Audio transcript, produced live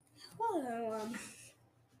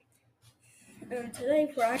And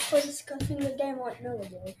today we're actually discussing the game like no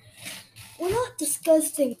other. We're not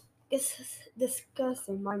discussing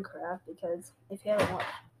Minecraft because if you haven't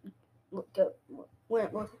look up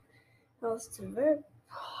it's a very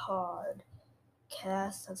hard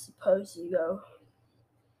cast. I suppose you go.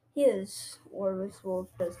 His Orvis will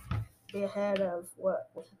just be ahead of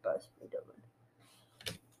what we're supposed to be doing.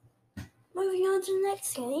 Moving on to the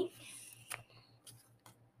next game.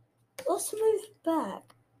 Let's move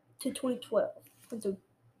back to 2012 when the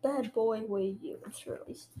bad boy Wii U was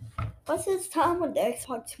released. Was this time when the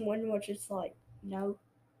Xbox One was just like, no?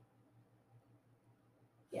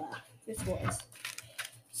 Yeah, this was.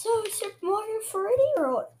 So, Super Mario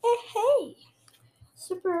 3D-year-old. Hey!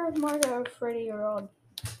 Super Mario 3D-year-old.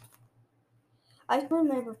 I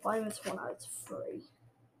remember playing this when I was free.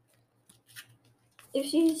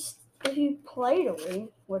 If you played a Wii,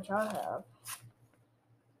 which I have,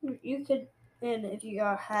 you could, and if you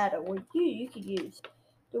had a Wii U, you could use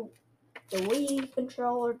the Wii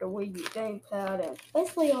controller, the Wii U gamepad, and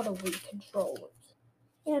basically all the Wii controllers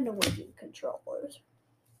and the Wii U controllers.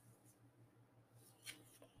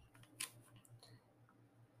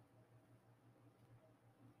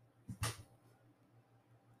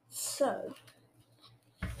 So,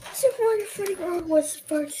 Super Mario 3D World was the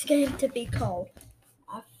first game to be called,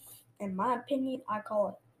 in my opinion, I call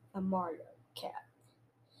it a Mario Cat.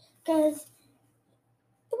 Because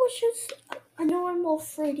it was just a normal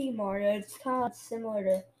 3D Mario. It's kind of similar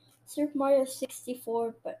to Super Mario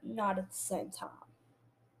 64, but not at the same time.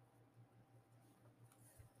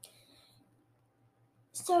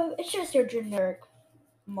 So, it's just your generic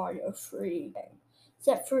Mario 3D game.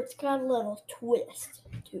 Except for it's got a little twist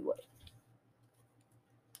to it.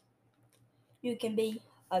 You can be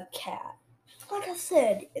a cat. Like I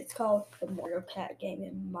said, it's called the Mario Cat game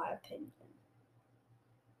in my opinion.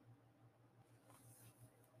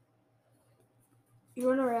 You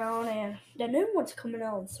run around and the new one's coming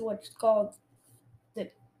out on Switch called the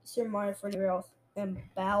Super Mario 3D World and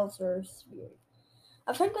Bowser's Fury.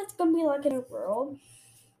 I think that's gonna be like a new world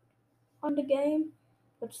on the game,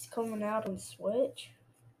 which is coming out on Switch.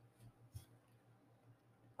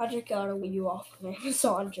 I just got a Wii U off of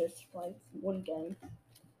Amazon just to play one game.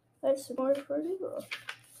 That's Super Mario 3D World.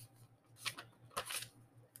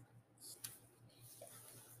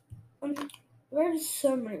 There's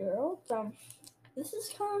so many worlds. This is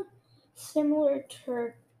kind of similar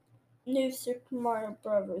to New Super Mario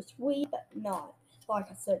Bros. Wii, but not, like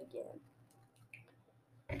I said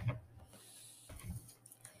again.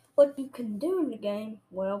 What you can do in the game,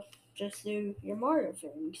 well, just do your Mario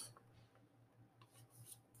things.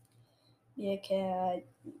 Be a cat,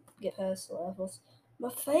 get past the levels. My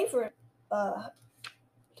favorite part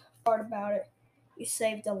about it, you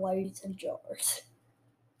save the ladies in jars.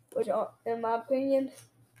 Which, in my opinion,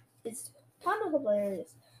 is kind of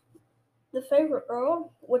hilarious. The favorite world,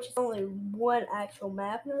 which is only one actual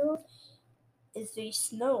map in the world, is the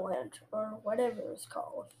Snowland, or whatever it's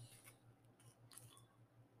called.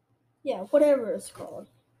 Yeah, whatever it's called.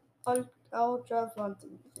 I'll drive on to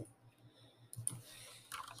music.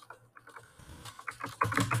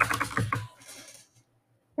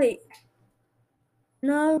 Wait.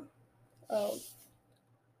 No. Oh.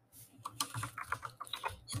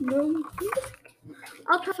 Snow music?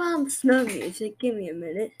 I'll try to find snow music. Give me a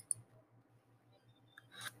minute.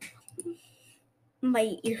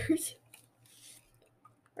 My ears.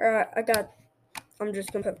 Alright, I'm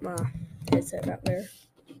just gonna put my headset out there.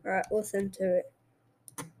 Alright, listen to it.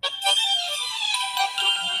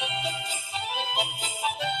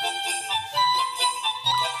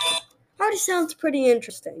 Already sounds pretty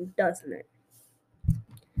interesting, doesn't it?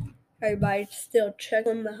 Everybody's still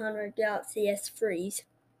checking the 100 Galaxy S Freeze.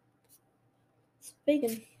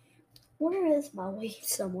 Speaking, where is my Wii?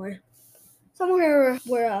 Somewhere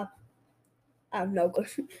where I have no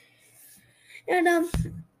clue. And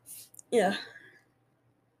yeah.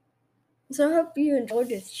 So I hope you enjoyed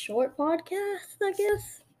this short podcast, I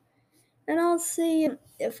guess. And I'll see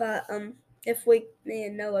if me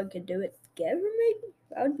and Noah could do it together. Maybe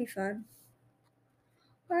that would be fun.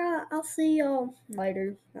 Alright, I'll see y'all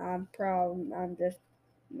later. I'm just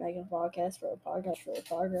making a podcast for a podcast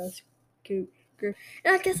group.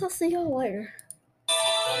 And I guess I'll see y'all later.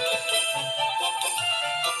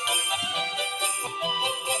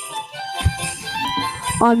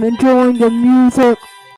 I'm enjoying the music.